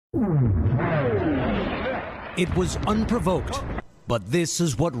It was unprovoked, but this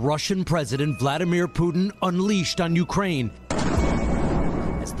is what Russian President Vladimir Putin unleashed on Ukraine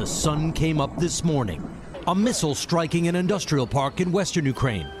as the sun came up this morning. A missile striking an industrial park in western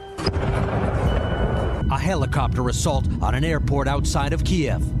Ukraine. A helicopter assault on an airport outside of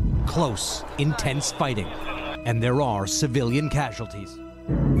Kiev. Close, intense fighting. And there are civilian casualties.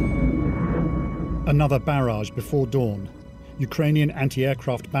 Another barrage before dawn. Ukrainian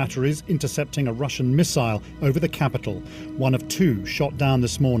anti-aircraft batteries intercepting a Russian missile over the capital, one of two shot down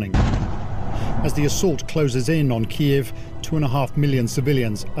this morning. As the assault closes in on Kiev, 2.5 million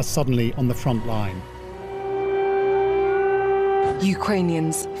civilians are suddenly on the front line.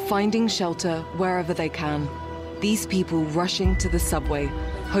 Ukrainians finding shelter wherever they can. These people rushing to the subway,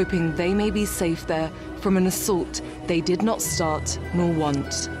 hoping they may be safe there from an assault they did not start nor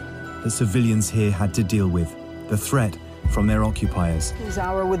want. The civilians here had to deal with the threat from their occupiers. This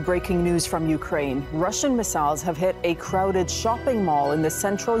hour with breaking news from Ukraine. Russian missiles have hit a crowded shopping mall in the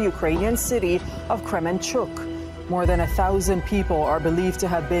central Ukrainian city of Kremenchuk. More than 1,000 people are believed to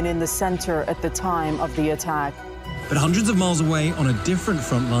have been in the center at the time of the attack. But hundreds of miles away on a different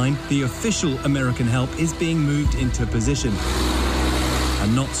front line, the official American help is being moved into position. A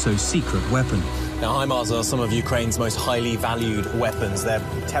not-so-secret weapon. Now, HIMARS are some of Ukraine's most highly valued weapons. They're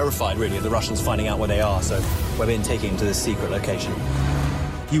terrified, really, of the Russians finding out where they are, so we're being taken to this secret location.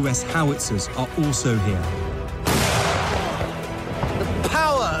 US howitzers are also here. The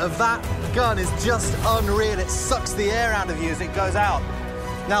power of that gun is just unreal. It sucks the air out of you as it goes out.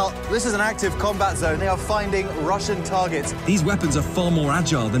 Now, this is an active combat zone. They are finding Russian targets. These weapons are far more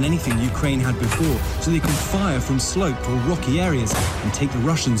agile than anything Ukraine had before, so they can fire from sloped or rocky areas and take the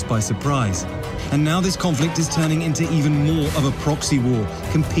Russians by surprise. And now this conflict is turning into even more of a proxy war,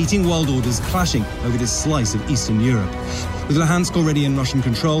 competing world orders clashing over this slice of Eastern Europe. With Luhansk already in Russian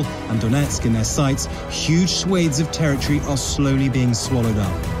control and Donetsk in their sights, huge swathes of territory are slowly being swallowed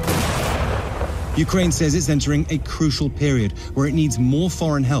up. Ukraine says it's entering a crucial period where it needs more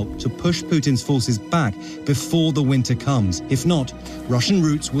foreign help to push Putin's forces back before the winter comes. If not, Russian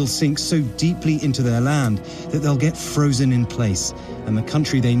roots will sink so deeply into their land that they'll get frozen in place, and the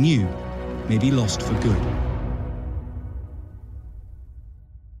country they knew may be lost for good.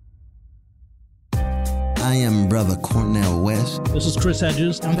 I am Brother Cornel West. This is Chris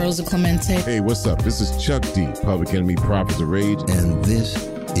Hedges. I'm Rosa Clemente. Hey, what's up? This is Chuck D, Public Enemy Prophets of Rage. And this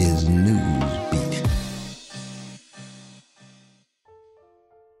is Newsbeat.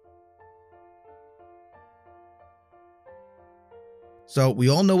 So we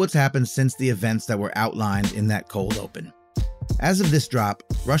all know what's happened since the events that were outlined in that cold open. As of this drop,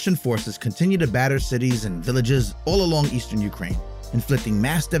 Russian forces continue to batter cities and villages all along eastern Ukraine, inflicting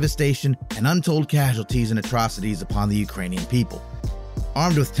mass devastation and untold casualties and atrocities upon the Ukrainian people.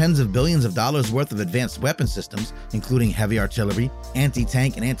 Armed with tens of billions of dollars worth of advanced weapon systems, including heavy artillery,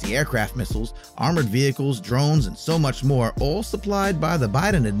 anti-tank and anti-aircraft missiles, armored vehicles, drones, and so much more, all supplied by the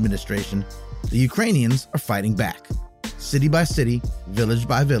Biden administration, the Ukrainians are fighting back. City by city, village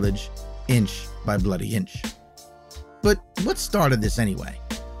by village, inch by bloody inch. But what started this anyway?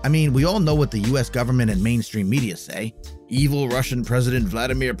 I mean, we all know what the US government and mainstream media say. Evil Russian President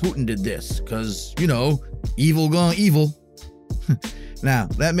Vladimir Putin did this, cause, evil gone evil. Now,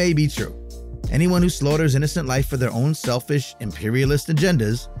 that may be true. Anyone who slaughters innocent life for their own selfish, imperialist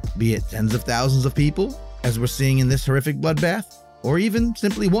agendas, be it tens of thousands of people, as we're seeing in this horrific bloodbath, or even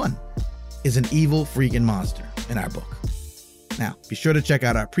simply one, is an evil freaking monster in our book. Now, be sure to check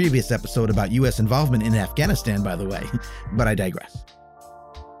out our previous episode about US involvement in Afghanistan, by the way, but I digress.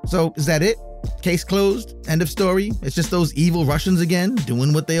 So, is that it? Case closed? End of story? It's just those evil Russians again,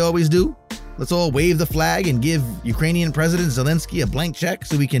 doing what they always do? Let's all wave the flag and give Ukrainian President Zelensky a blank check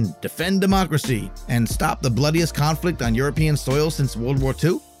so we can defend democracy and stop the bloodiest conflict on European soil since World War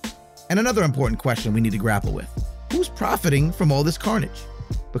II? And another important question we need to grapple with. Who's profiting from all this carnage?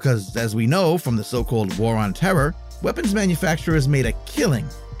 Because, as we know from the so-called War on Terror, weapons manufacturers made a killing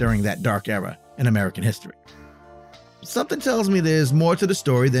during that dark era in American history. Something tells me there's more to the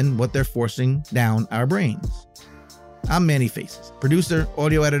story than what they're forcing down our brains. I'm Manny Faces, producer,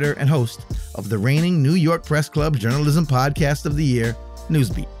 audio editor, and host of the reigning New York Press Club Journalism Podcast of the Year,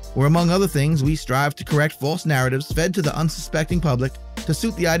 Newsbeat, where among other things we strive to correct false narratives fed to the unsuspecting public to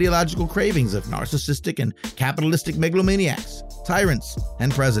suit the ideological cravings of narcissistic and capitalistic megalomaniacs, tyrants,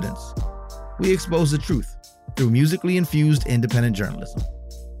 and presidents. We expose the truth through musically infused independent journalism.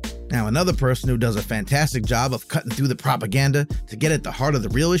 Now, another person who does a fantastic job of cutting through the propaganda to get at the heart of the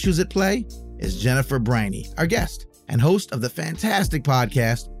real issues at play is Jennifer Briney, our guest and host of the fantastic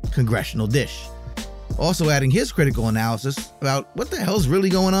podcast, Congressional Dish. Also adding his critical analysis about what the hell's really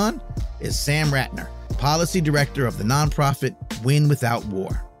going on is Sam Ratner, Policy Director of the nonprofit Win Without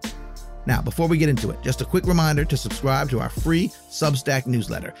War. Now, before we get into it, just a quick reminder to subscribe to our free Substack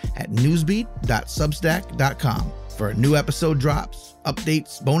newsletter at newsbeat.substack.com for new episode drops,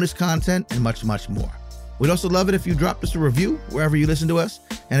 updates, bonus content, and much, much more. We'd also love it if you dropped us a review wherever you listen to us.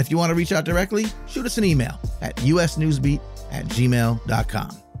 And if you want to reach out directly, shoot us an email at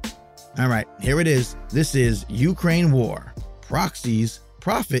usnewsbeat@gmail.com. All right, here it is. This is Ukraine War, Proxies,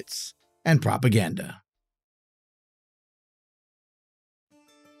 Profits, and Propaganda.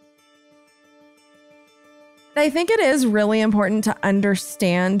 I think it is really important to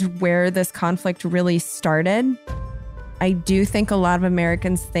understand where this conflict really started. I do think a lot of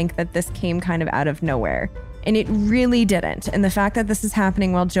Americans think that this came kind of out of nowhere, and it really didn't. And the fact that this is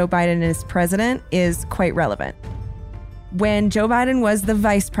happening while Joe Biden is president is quite relevant. When Joe Biden was the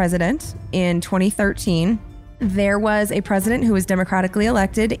vice president in 2013, there was a president who was democratically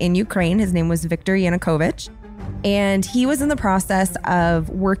elected in Ukraine. His name was Viktor Yanukovych. And he was in the process of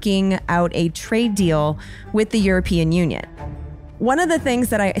working out a trade deal with the European Union. One of the things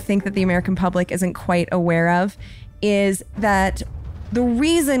that I think that the American public isn't quite aware of is that the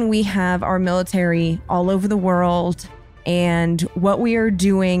reason we have our military all over the world and what we are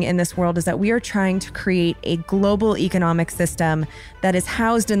doing in this world is that we are trying to create a global economic system that is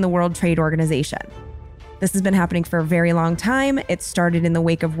housed in the World Trade Organization. This has been happening for a very long time. It started in the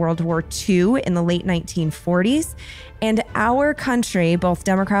wake of World War II in the late 1940s. And our country, both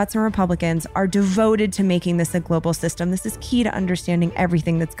Democrats and Republicans, are devoted to making this a global system. This is key to understanding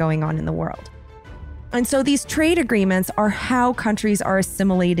everything that's going on in the world. And so these trade agreements are how countries are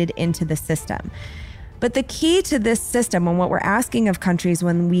assimilated into the system. But the key to this system and what we're asking of countries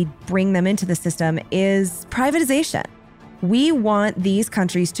when we bring them into the system is privatization. We want these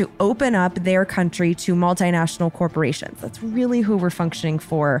countries to open up their country to multinational corporations. That's really who we're functioning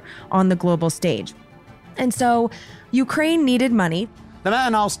for on the global stage. And so Ukraine needed money. The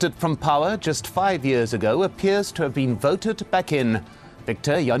man ousted from power just 5 years ago appears to have been voted back in.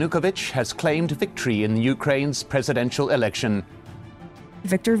 Viktor Yanukovych has claimed victory in Ukraine's presidential election.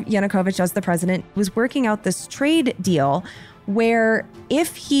 Viktor Yanukovych, as the president, was working out this trade deal where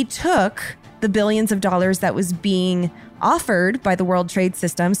if he took the billions of dollars that was being offered by the World Trade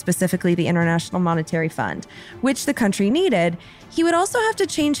System, specifically the International Monetary Fund, which the country needed, he would also have to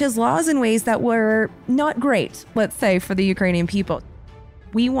change his laws in ways that were not great, let's say, for the Ukrainian people.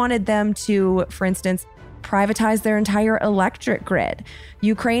 We wanted them to, for instance, privatize their entire electric grid.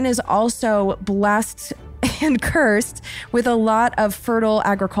 Ukraine is also blessed and cursed with a lot of fertile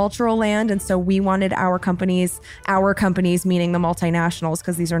agricultural land. And so we wanted our companies meaning the multinationals,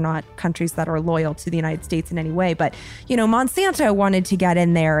 because these are not countries that are loyal to the United States in any way. But, Monsanto wanted to get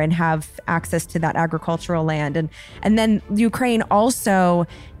in there and have access to that agricultural land. And then Ukraine also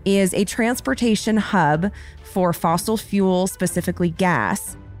is a transportation hub for fossil fuel, specifically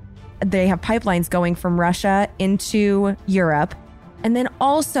gas. They have pipelines going from Russia into Europe. And then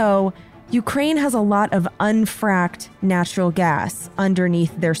also, Ukraine has a lot of unfracked natural gas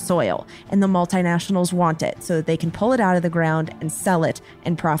underneath their soil, and the multinationals want it so that they can pull it out of the ground and sell it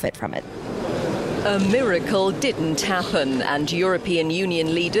and profit from it. A miracle didn't happen, and European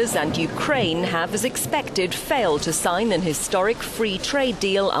Union leaders and Ukraine have, as expected, failed to sign an historic free trade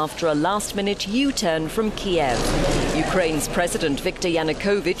deal after a last-minute U-turn from Kiev. Ukraine's President Viktor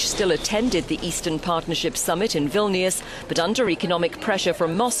Yanukovych still attended the Eastern Partnership Summit in Vilnius, but under economic pressure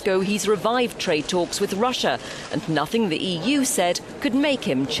from Moscow, he's revived trade talks with Russia, and nothing the EU said could make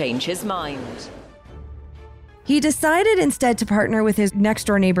him change his mind. He decided instead to partner with his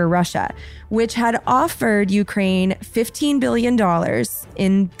next-door neighbor, Russia, which had offered Ukraine $15 billion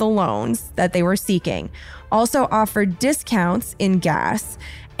in the loans that they were seeking, also offered discounts in gas,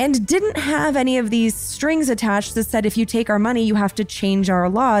 and didn't have any of these strings attached that said, if you take our money, you have to change our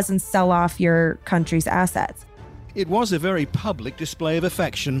laws and sell off your country's assets. It was a very public display of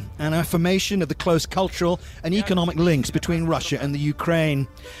affection, an affirmation of the close cultural and economic links between Russia and the Ukraine.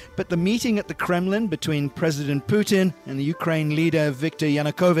 But the meeting at the Kremlin between President Putin and the Ukraine leader Viktor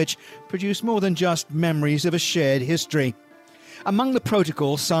Yanukovych produced more than just memories of a shared history. Among the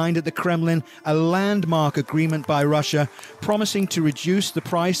protocols signed at the Kremlin, a landmark agreement by Russia promising to reduce the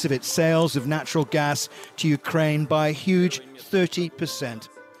price of its sales of natural gas to Ukraine by a huge 30%.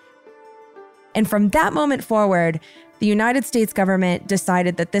 And from that moment forward, the United States government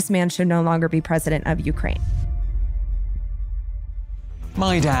decided that this man should no longer be president of Ukraine.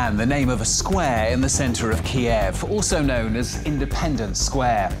 Maidan, the name of a square in the center of Kiev, also known as Independence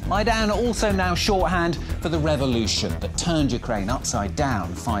Square. Maidan also now shorthand for the revolution that turned Ukraine upside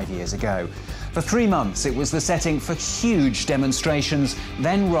down 5 years ago. For 3 months, it was the setting for huge demonstrations,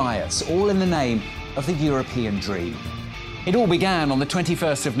 then riots, all in the name of the European dream. It all began on the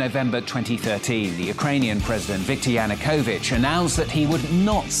 21st of November 2013. The Ukrainian president, Viktor Yanukovych, announced that he would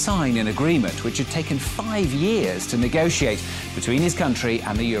not sign an agreement which had taken 5 years to negotiate between his country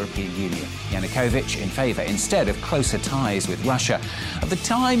and the European Union. Yanukovych in favour instead of closer ties with Russia. At the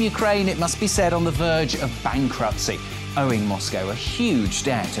time, Ukraine, it must be said, on the verge of bankruptcy, owing Moscow a huge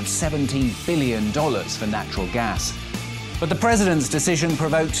debt of $17 billion for natural gas. But the president's decision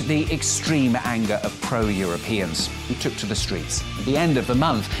provoked the extreme anger of pro-Europeans, who took to the streets. At the end of the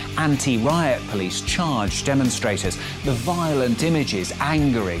month, anti-riot police charged demonstrators, the violent images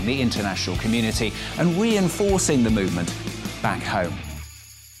angering the international community and reinforcing the movement back home.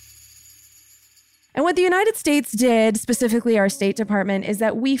 And what the United States did, specifically our State Department, is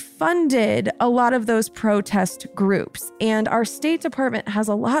that we funded a lot of those protest groups. And our State Department has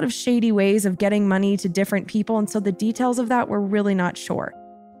a lot of shady ways of getting money to different people. And so the details of that, we're really not sure.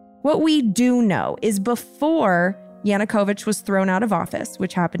 What we do know is before Yanukovych was thrown out of office,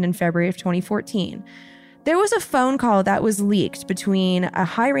 which happened in February of 2014, there was a phone call that was leaked between a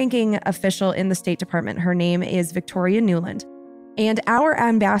high-ranking official in the State Department. Her name is Victoria Nuland. And our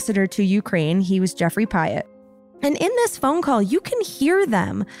ambassador to Ukraine, he was Jeffrey Pyatt. And in this phone call, you can hear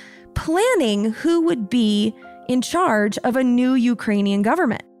them planning who would be in charge of a new Ukrainian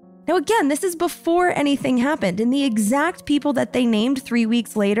government. Now, again, this is before anything happened. And the exact people that they named 3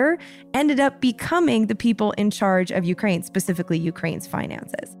 weeks later ended up becoming the people in charge of Ukraine, specifically Ukraine's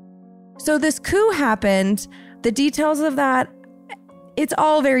finances. So this coup happened. The details of that, it's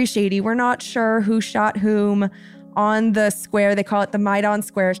all very shady. We're not sure who shot whom on the square. They call it the Maidan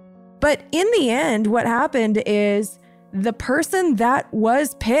Square. But in the end, what happened is the person that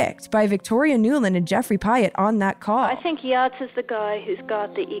was picked by Victoria Nuland and Jeffrey Pyatt on that call. I think Yats is the guy who's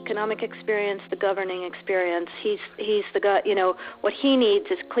got the economic experience, the governing experience. He's the guy, what he needs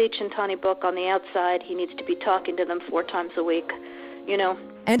is Cleach and Tony Book on the outside. He needs to be talking to them 4 times a week,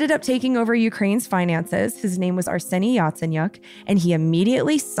 Ended up taking over Ukraine's finances. His name was Arseny Yatsenyuk, and he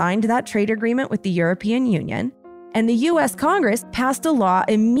immediately signed that trade agreement with the European Union. And the U.S. Congress passed a law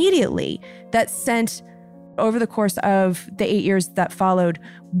immediately that sent, over the course of the 8 years that followed,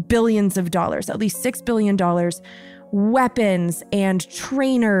 billions of dollars, at least $6 billion, weapons and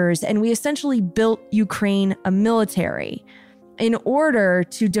trainers. And we essentially built Ukraine a military in order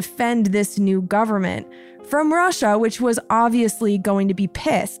to defend this new government from Russia, which was obviously going to be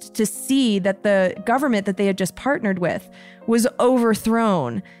pissed to see that the government that they had just partnered with was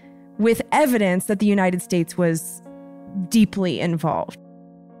overthrown, with evidence that the United States was deeply involved.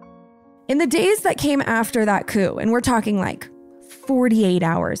 In the days that came after that coup, and we're talking like 48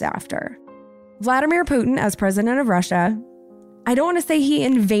 hours after, Vladimir Putin, as president of Russia, I don't want to say he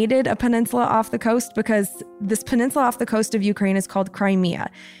invaded a peninsula off the coast, because this peninsula off the coast of Ukraine is called Crimea.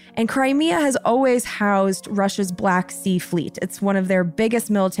 And Crimea has always housed Russia's Black Sea Fleet. It's one of their biggest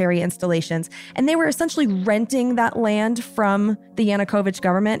military installations. And they were essentially renting that land from the Yanukovych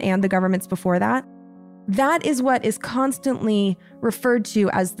government and the governments before that. That is what is constantly referred to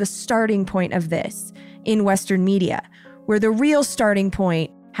as the starting point of this in Western media, where the real starting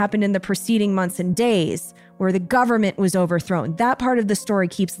point happened in the preceding months and days, where the government was overthrown. That part of the story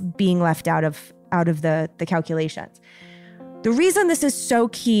keeps being left out of the calculations. The reason this is so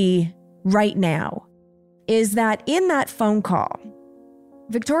key right now is that in that phone call,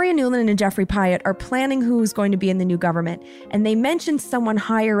 Victoria Nuland and Jeffrey Pyatt are planning who's going to be in the new government, and they mentioned someone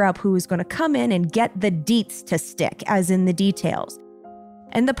higher up who is going to come in and get the deets to stick, as in the details.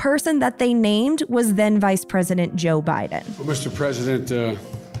 And the person that they named was then Vice President Joe Biden. Well, Mr. President,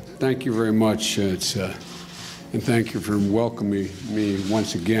 thank you very much. And thank you for welcoming me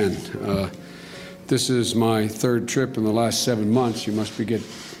once again. This is my 3rd trip in the last 7 months. You must be getting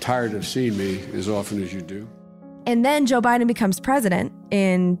tired of seeing me as often as you do. And then Joe Biden becomes president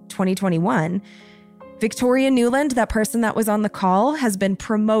in 2021. Victoria Nuland, that person that was on the call, has been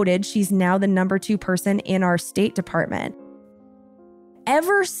promoted. She's now the number 2 person in our State Department.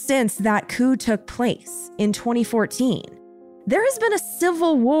 Ever since that coup took place in 2014, there has been a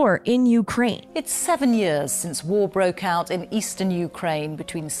civil war in Ukraine. It's 7 years since war broke out in eastern Ukraine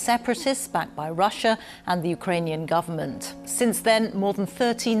between separatists backed by Russia and the Ukrainian government. Since then, more than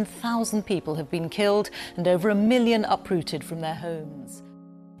 13,000 people have been killed and over 1 million uprooted from their homes.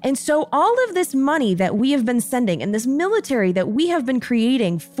 And so all of this money that we have been sending and this military that we have been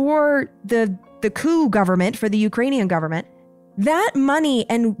creating for the coup government, for the Ukrainian government, that money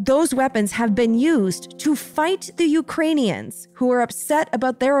and those weapons have been used to fight the Ukrainians who are upset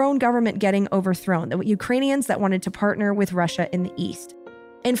about their own government getting overthrown, the Ukrainians that wanted to partner with Russia in the east.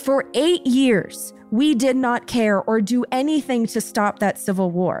 And for 8 years, we did not care or do anything to stop that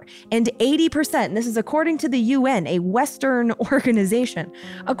civil war. And 80%, and this is according to the UN, a Western organization,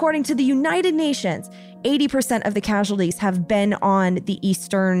 according to the United Nations, 80% of the casualties have been on the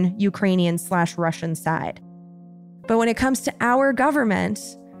Eastern Ukrainian/Russian side. But when it comes to our government,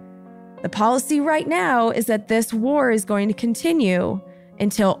 the policy right now is that this war is going to continue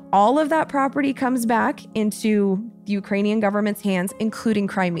until all of that property comes back into the Ukrainian government's hands, including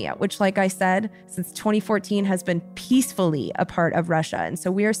Crimea, which, like I said, since 2014 has been peacefully a part of Russia. And so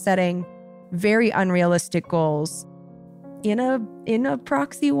we are setting very unrealistic goals in a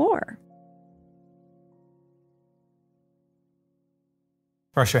proxy war.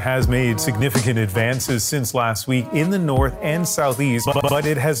 Russia has made significant advances since last week in the north and southeast, but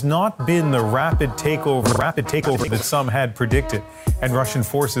it has not been the rapid takeover that some had predicted, and Russian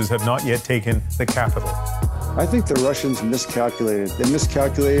forces have not yet taken the capital. I think the Russians miscalculated. They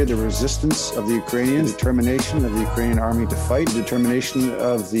miscalculated the resistance of the Ukrainians, determination of the Ukrainian army to fight, determination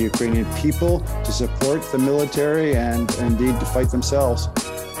of the Ukrainian people to support the military and indeed to fight themselves.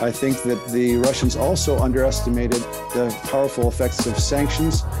 I think that the Russians also underestimated the powerful effects of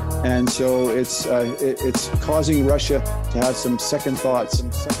sanctions, and so it's causing Russia to have some second thoughts.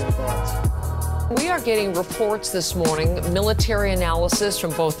 We are getting reports this morning, military analysis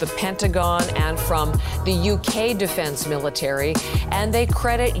from both the Pentagon and from the UK defense military, and they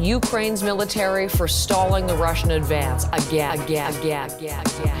credit Ukraine's military for stalling the Russian advance again.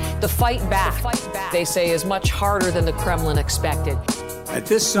 The fight back, they say, is much harder than the Kremlin expected. At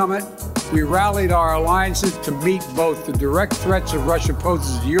this summit, we rallied our alliances to meet both the direct threats that Russia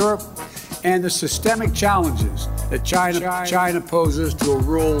poses to Europe and the systemic challenges that China poses to a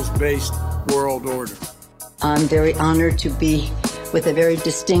rules-based world order. I'm very honored to be with a very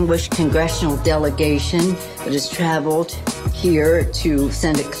distinguished congressional delegation that has traveled here to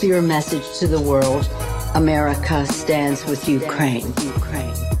send a clear message to the world. America stands with Ukraine.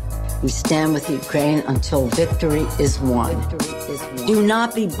 We stand with Ukraine until victory is won. Do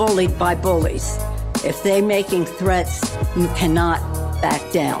not be bullied by bullies. If they're making threats, you cannot back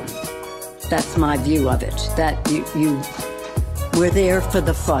down. That's my view of it. That we're there for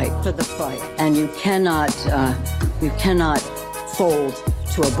the fight, and you cannot fold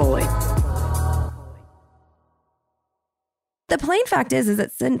to a bully. The plain fact is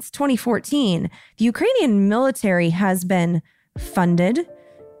that since 2014, the Ukrainian military has been funded,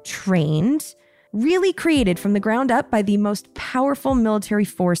 trained, really created from the ground up by the most powerful military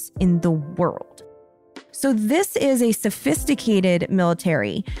force in the world. So this is a sophisticated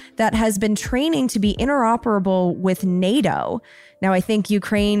military that has been training to be interoperable with NATO. Now, I think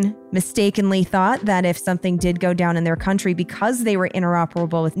Ukraine mistakenly thought that if something did go down in their country because they were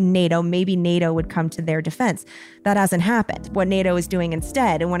interoperable with NATO, maybe NATO would come to their defense. That hasn't happened. What NATO is doing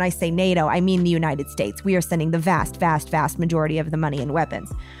instead, and when I say NATO, I mean the United States. We are sending the vast majority of the money and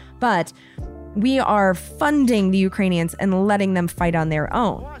weapons. But we are funding the Ukrainians and letting them fight on their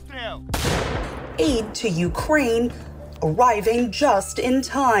own. Aid to Ukraine arriving just in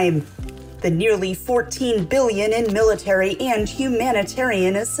time. The nearly $14 billion in military and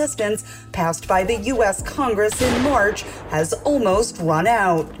humanitarian assistance passed by the U.S. Congress in March has almost run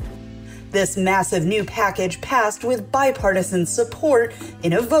out. This massive new package passed with bipartisan support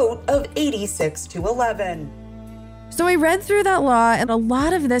in a vote of 86-11. So I read through that law, and a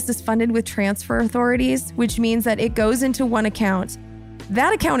lot of this is funded with transfer authorities, which means that it goes into one account.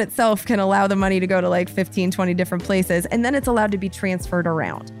 That account itself can allow the money to go to like 15, 20 different places, and then it's allowed to be transferred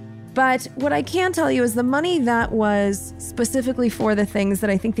around. But what I can tell you is the money that was specifically for the things that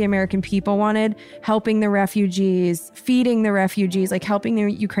I think the American people wanted, helping the refugees, feeding the refugees, like helping the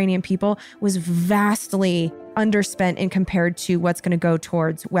Ukrainian people, was vastly underspent and compared to what's going to go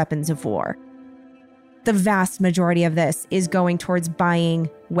towards weapons of war. The vast majority of this is going towards buying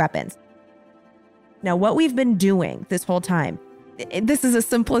weapons. Now, what we've been doing this whole time, this is a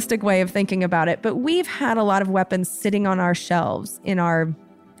simplistic way of thinking about it, but we've had a lot of weapons sitting on our shelves in our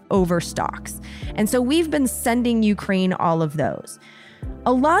overstocks. And so we've been sending Ukraine all of those.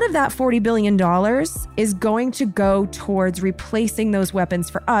 A lot of that $40 billion is going to go towards replacing those weapons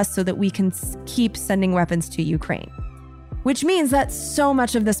for us so that we can keep sending weapons to Ukraine. Which means that so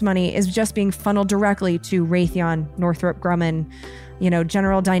much of this money is just being funneled directly to Raytheon, Northrop Grumman,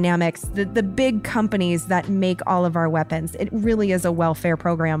 General Dynamics, the big companies that make all of our weapons. It really is a welfare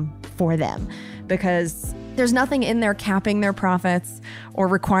program for them because there's nothing in there capping their profits or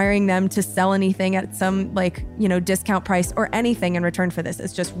requiring them to sell anything at some discount price or anything in return for this.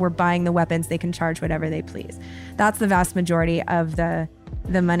 It's just we're buying the weapons. They can charge whatever they please. That's the vast majority of the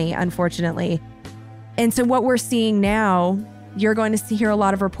money, unfortunately. And so what we're seeing now You're going to hear a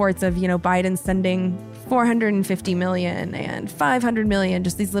lot of reports of, Biden sending $450 million and $500 million,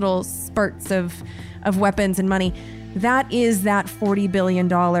 just these little spurts of weapons and money. That is that $40 billion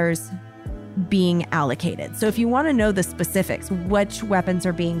being allocated. So if you want to know the specifics, which weapons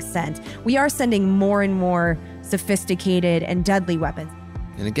are being sent, we are sending more and more sophisticated and deadly weapons.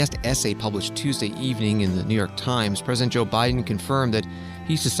 In a guest essay published Tuesday evening in the New York Times, President Joe Biden confirmed that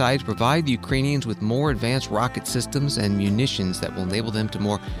he's decided to provide the Ukrainians with more advanced rocket systems and munitions that will enable them to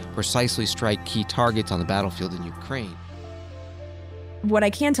more precisely strike key targets on the battlefield in Ukraine. What I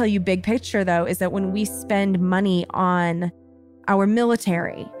can tell you big picture, though, is that when we spend money on our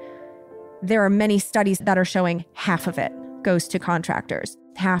military, there are many studies that are showing half of it goes to contractors.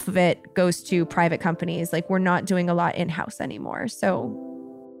 Half of it goes to private companies. Like, we're not doing a lot in-house anymore. So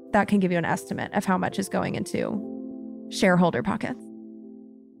that can give you an estimate of how much is going into shareholder pockets.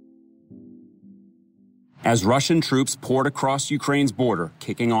 As Russian troops poured across Ukraine's border,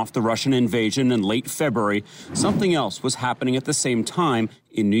 kicking off the Russian invasion in late February, something else was happening at the same time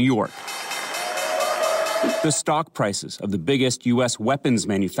in New York. The stock prices of the biggest U.S. weapons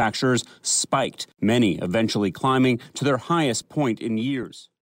manufacturers spiked, many eventually climbing to their highest point in years.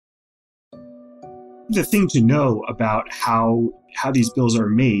 The thing to know about how these bills are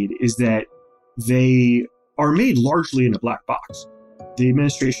made is that they are made largely in a black box. The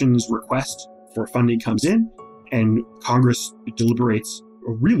administration's request for funding comes in, and Congress deliberates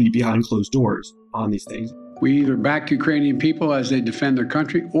really behind closed doors on these things. We either back Ukrainian people as they defend their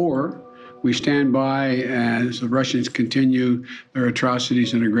country, or we stand by as the Russians continue their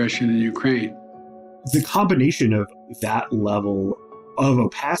atrocities and aggression in Ukraine. The combination of that level of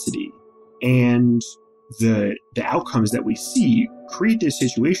opacity and the outcomes that we see create this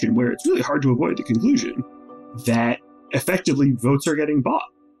situation where it's really hard to avoid the conclusion that effectively votes are getting bought.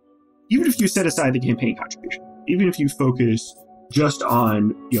 Even if you set aside the campaign contribution, even if you focus just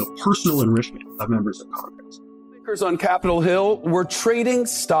on personal enrichment of members of Congress. Lawmakers on Capitol Hill were trading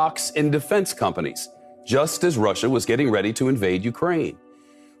stocks in defense companies, just as Russia was getting ready to invade Ukraine.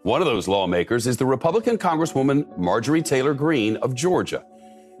 One of those lawmakers is the Republican Congresswoman Marjorie Taylor Greene of Georgia.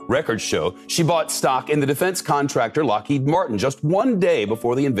 Records show she bought stock in the defense contractor Lockheed Martin just one day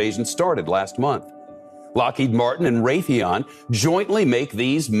before the invasion started last month. Lockheed Martin and Raytheon jointly make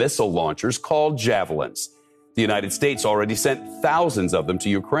these missile launchers called Javelins. The United States already sent thousands of them to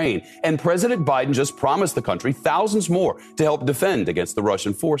Ukraine, and President Biden just promised the country thousands more to help defend against the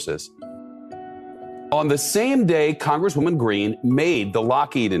Russian forces. On the same day Congresswoman Greene made the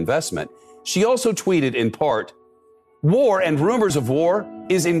Lockheed investment, she also tweeted in part, "War and rumors of war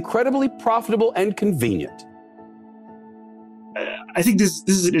is incredibly profitable and convenient." I think this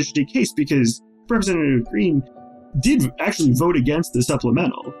is an interesting case because Representative Greene did actually vote against the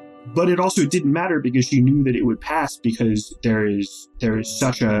supplemental, but it also didn't matter because she knew that it would pass because there is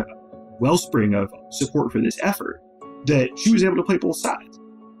such a wellspring of support for this effort that she was able to play both sides.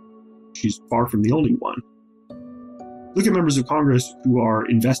 She's far from the only one. Look at members of Congress who are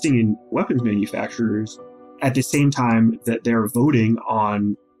investing in weapons manufacturers at the same time that they're voting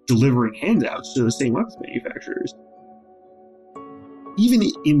on delivering handouts to the same weapons manufacturers. Even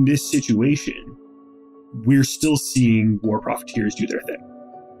in this situation, we're still seeing war profiteers do their thing.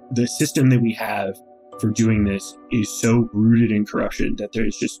 The system that we have for doing this is so rooted in corruption that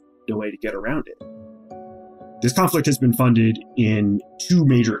there's just no way to get around it. This conflict has been funded in two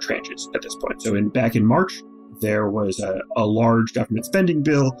major tranches at this point. So back in March, there was a large government spending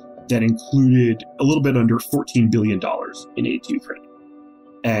bill that included a little bit under $14 billion in aid to Ukraine.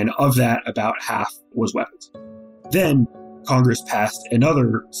 And of that, about half was weapons. Then Congress passed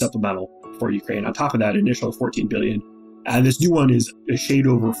another supplemental for Ukraine on top of that initial $14 billion. And this new one is a shade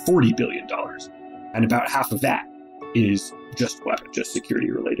over $40 billion. And about half of that is just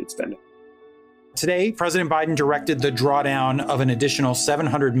security-related spending. Today, President Biden directed the drawdown of an additional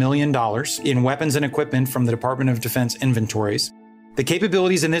 $700 million in weapons and equipment from the Department of Defense inventories. The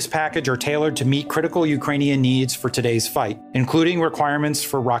capabilities in this package are tailored to meet critical Ukrainian needs for today's fight, including requirements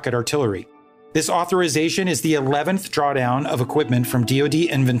for rocket artillery. This authorization is the 11th drawdown of equipment from DoD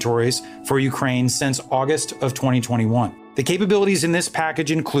inventories for Ukraine since August of 2021. The capabilities in this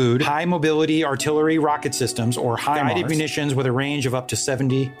package include high-mobility artillery rocket systems, or HIMARS, guided munitions with a range of up to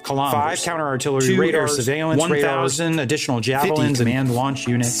 70 kilometers, 5 counter-artillery radars, surveillance 1,000 additional javelins, command launch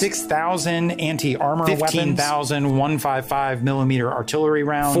units, 6,000 anti-armor weapons, 15,000 155mm artillery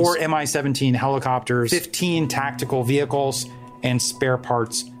rounds, 4 Mi-17 helicopters, 15 tactical vehicles, and spare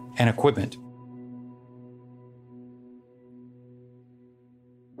parts and equipment.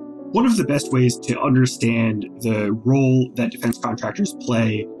 One of the best ways to understand the role that defense contractors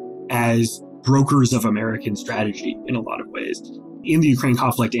play as brokers of American strategy in a lot of ways in the Ukraine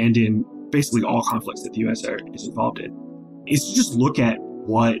conflict and in basically all conflicts that the U.S. is involved in, is to just look at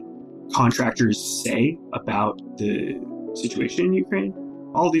what contractors say about the situation in Ukraine.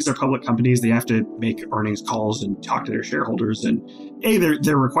 All of these are public companies. They have to make earnings calls and talk to their shareholders. And A,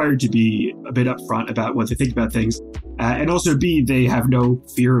 they're required to be a bit upfront about what they think about things. And also B, they have no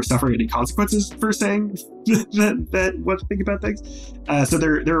fear of suffering any consequences for saying that what to think about things. So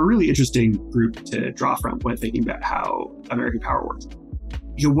they're a really interesting group to draw from when thinking about how American power works.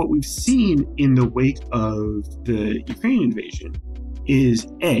 What we've seen in the wake of the Ukraine invasion is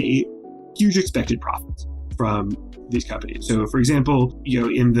A, huge expected profits from these companies. So, for example,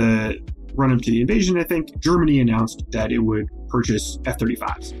 in the run-up to the invasion, I think Germany announced that it would purchase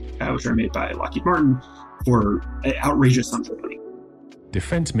F-35s, which are made by Lockheed Martin, for outrageous sums of money.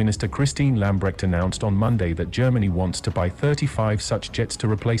 Defense Minister Christine Lambrecht announced on Monday that Germany wants to buy 35 such jets to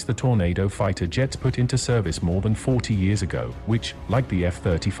replace the Tornado fighter jets put into service more than 40 years ago, which, like the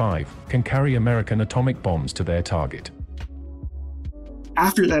F-35, can carry American atomic bombs to their target.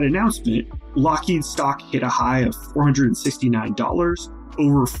 After that announcement, Lockheed stock hit a high of $469,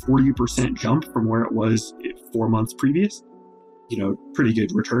 over 40% jump from where it was 4 months previous. Pretty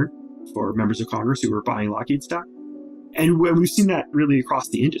good return for members of Congress who were buying Lockheed stock. And we've seen that really across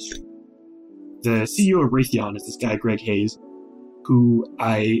the industry. The CEO of Raytheon is this guy, Greg Hayes, who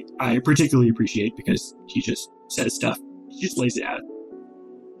I particularly appreciate because he just says stuff. He just lays it out.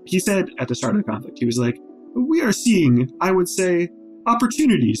 He said at the start of the conflict, he was like, we are seeing, I would say,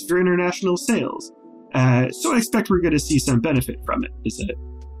 opportunities for international sales. So I expect we're going to see some benefit from it. Is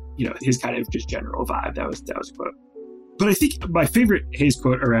his kind of just general vibe. That was a quote. But I think my favorite Hayes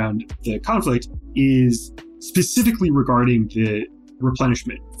quote around the conflict is specifically regarding the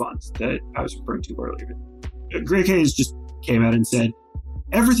replenishment funds that I was referring to earlier. Greg Hayes just came out and said,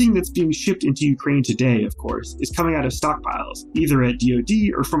 everything that's being shipped into Ukraine today, of course, is coming out of stockpiles, either at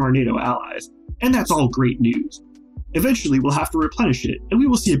DoD or from our NATO allies. And that's all great news. Eventually, we'll have to replenish it, and we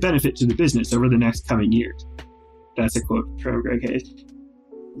will see a benefit to the business over the next coming years. That's a quote from Greg Hayes.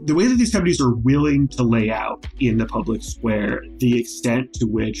 The way that these companies are willing to lay out in the public square the extent to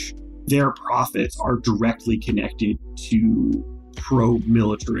which their profits are directly connected to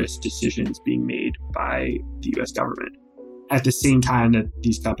pro-militarist decisions being made by the U.S. government, at the same time that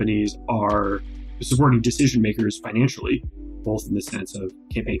these companies are supporting decision makers financially, both in the sense of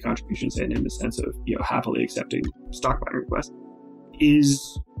campaign contributions and in the sense of happily accepting stock buying requests,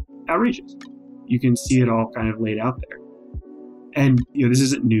 is outrageous. You can see it all kind of laid out there. And this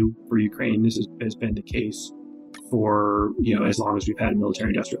isn't new for Ukraine. This has been the case for as long as we've had a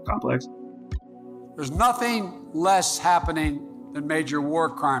military-industrial complex. There's nothing less happening than major war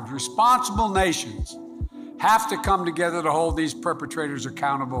crimes. Responsible nations have to come together to hold these perpetrators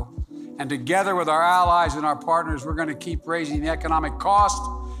accountable. And together with our allies and our partners, we're going to keep raising the economic cost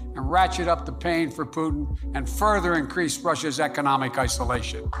and ratchet up the pain for Putin and further increase Russia's economic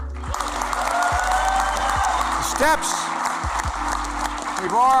isolation. The steps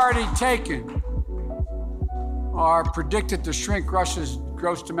we've already taken are predicted to shrink Russia's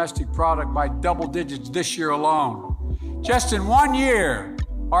gross domestic product by double digits this year alone. Just in 1 year,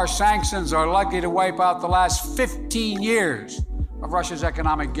 our sanctions are likely to wipe out the last 15 years of Russia's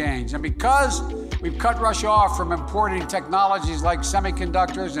economic gains. And because we've cut Russia off from importing technologies like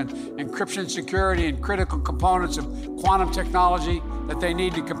semiconductors and encryption security and critical components of quantum technology that they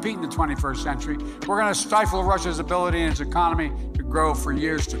need to compete in the 21st century, we're going to stifle Russia's ability and its economy to grow for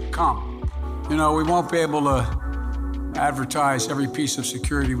years to come. We won't be able to advertise every piece of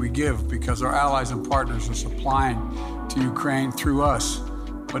security we give because our allies and partners are supplying to Ukraine through us.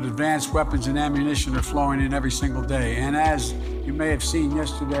 But advanced weapons and ammunition are flowing in every single day. And as you may have seen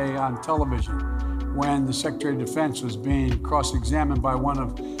yesterday on television, when the Secretary of Defense was being cross-examined by one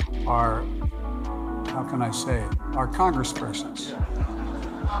of our, our congresspersons,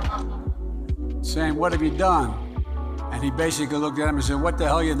 saying, what have you done? And he basically looked at him and said, what the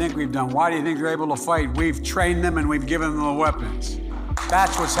hell do you think we've done? Why do you think they're able to fight? We've trained them and we've given them the weapons.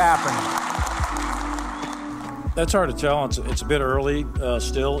 That's what's happening. That's hard to tell. It's a bit early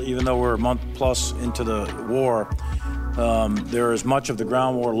still, even though we're a month plus into the war. There is much of the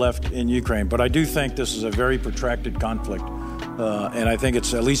ground war left in Ukraine. But I do think this is a very protracted conflict. And I think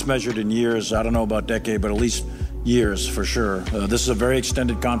it's at least measured in years. I don't know about decade, but at least years for sure. This is a very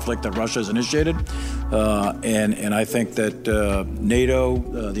extended conflict that Russia has initiated. And I think that NATO,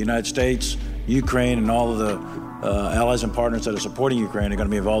 the United States, Ukraine, and all of the allies and partners that are supporting Ukraine are going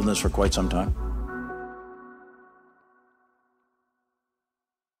to be involved in this for quite some time.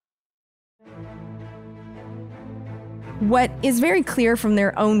 What is very clear from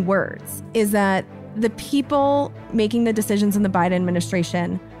their own words is that the people making the decisions in the Biden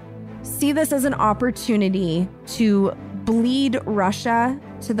administration see this as an opportunity to bleed Russia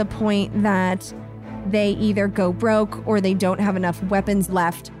to the point that they either go broke or they don't have enough weapons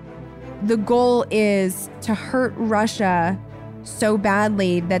left. The goal is to hurt Russia so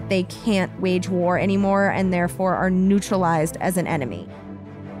badly that they can't wage war anymore and therefore are neutralized as an enemy.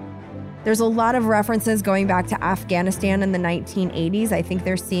 There's a lot of references going back to Afghanistan in the 1980s. I think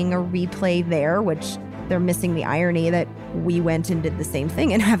they're seeing a replay there, which they're missing the irony that we went and did the same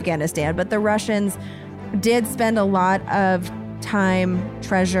thing in Afghanistan. But the Russians did spend a lot of time,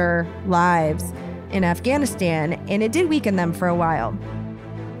 treasure, lives in Afghanistan, and it did weaken them for a while.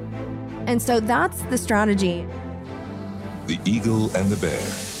 And so that's the strategy. The Eagle and the Bear.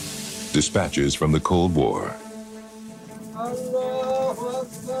 Dispatches from the Cold War.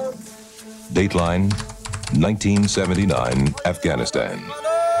 Dateline, 1979, Afghanistan.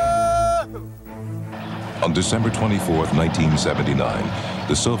 On December 24th, 1979,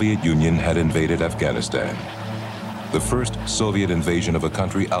 the Soviet Union had invaded Afghanistan. The first Soviet invasion of a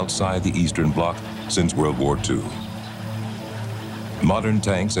country outside the Eastern Bloc since World War II. Modern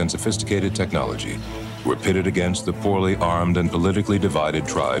tanks and sophisticated technology were pitted against the poorly armed and politically divided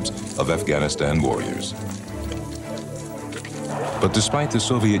tribes of Afghanistan warriors. But despite the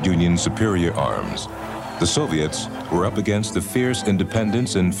Soviet Union's superior arms, the Soviets were up against the fierce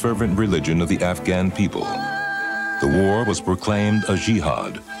independence and fervent religion of the Afghan people. The war was proclaimed a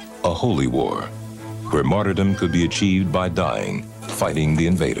jihad, a holy war, where martyrdom could be achieved by dying, fighting the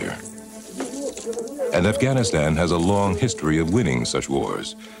invader. And Afghanistan has a long history of winning such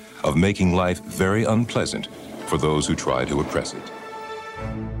wars, of making life very unpleasant for those who try to oppress it.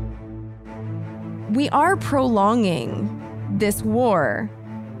 We are prolonging this war,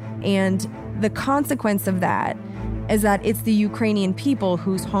 and the consequence of that is that it's the Ukrainian people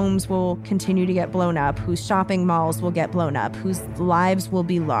whose homes will continue to get blown up, whose shopping malls will get blown up, whose lives will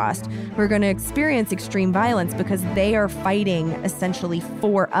be lost. We're going to experience extreme violence because they are fighting essentially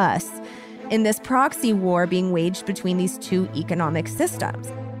for us in this proxy war being waged between these two economic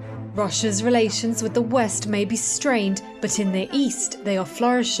systems. Russia's relations with the West may be strained, but in the East, they are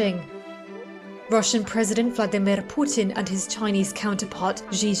flourishing. Russian President Vladimir Putin and his Chinese counterpart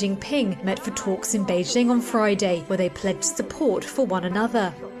Xi Jinping met for talks in Beijing on Friday, where they pledged support for one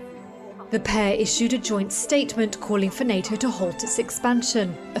another. The pair issued a joint statement calling for NATO to halt its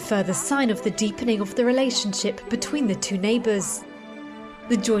expansion, a further sign of the deepening of the relationship between the two neighbours.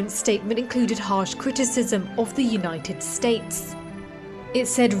 The joint statement included harsh criticism of the United States. It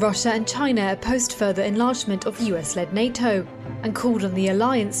said Russia and China opposed further enlargement of US-led NATO and called on the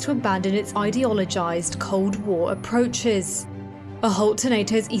alliance to abandon its ideologized Cold War approaches. A halt to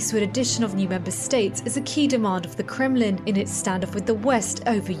NATO's eastward addition of new member states is a key demand of the Kremlin in its standoff with the West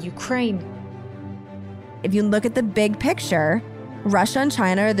over Ukraine. If you look at the big picture, Russia and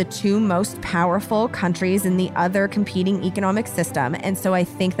China are the two most powerful countries in the other competing economic system. And so I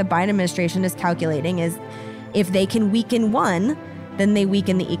think the Biden administration is calculating is if they can weaken one, then they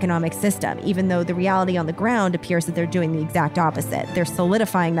weaken the economic system, even though the reality on the ground appears that they're doing the exact opposite. They're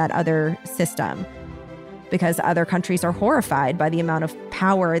solidifying that other system because other countries are horrified by the amount of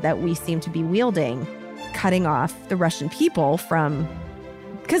power that we seem to be wielding, cutting off the Russian people from...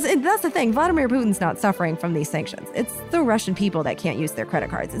 Because that's the thing, Vladimir Putin's not suffering from these sanctions. It's the Russian people that can't use their credit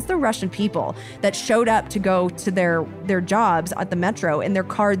cards. It's the Russian people that showed up to go to their jobs at the metro and their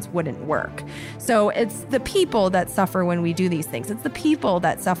cards wouldn't work. So it's the people that suffer when we do these things. It's the people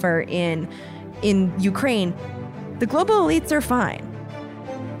that suffer in Ukraine. The global elites are fine.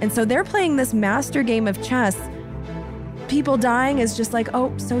 And so they're playing this master game of chess. People dying is just like,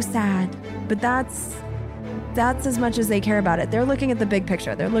 oh, so sad. But that's as much as they care about it. They're looking at the big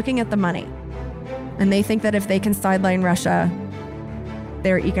picture. They're looking at the money. And they think that if they can sideline Russia,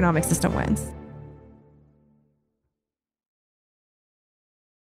 their economic system wins.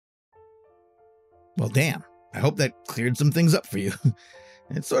 Well, damn. I hope that cleared some things up for you.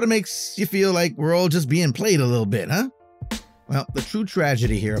 It sort of makes you feel like we're all just being played a little bit, huh? Well, the true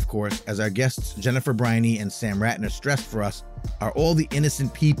tragedy here, of course, as our guests Jennifer Briney and Sam Ratner stressed for us, are all the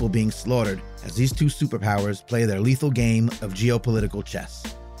innocent people being slaughtered as these two superpowers play their lethal game of geopolitical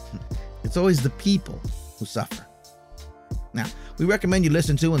chess. It's always the people who suffer. Now, we recommend you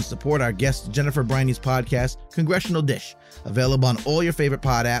listen to and support our guest Jennifer Briney's podcast, Congressional Dish, available on all your favorite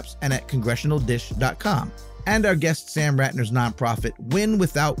pod apps and at congressionaldish.com, and our guest Sam Ratner's nonprofit, Win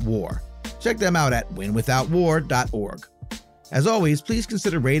Without War. Check them out at winwithoutwar.org. As always, please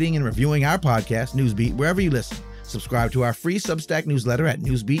consider rating and reviewing our podcast, Newsbeat, wherever you listen, Subscribe to our free Substack newsletter at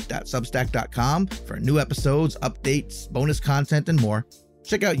newsbeat.substack.com for new episodes, updates, bonus content, and more.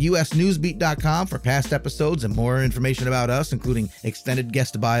 Check out usnewsbeat.com for past episodes and more information about us, including extended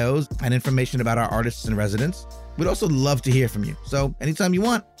guest bios and information about our artists in residence. We'd also love to hear from you. So anytime you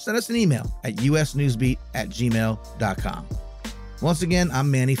want, send us an email at usnewsbeat@gmail.com. Once again,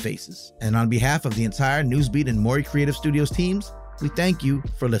 I'm Manny Faces, and on behalf of the entire Newsbeat and Maury Creative Studios teams, we thank you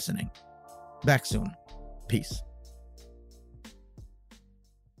for listening. Back soon. Peace.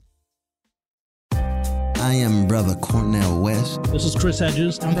 I am Brother Cornell West. This is Chris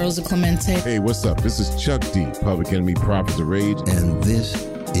Hedges. I'm Rosa Clemente. Hey, what's up? This is Chuck D, Public Enemy, Prophets of Rage. And this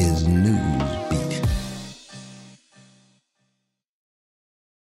is Newsbeat.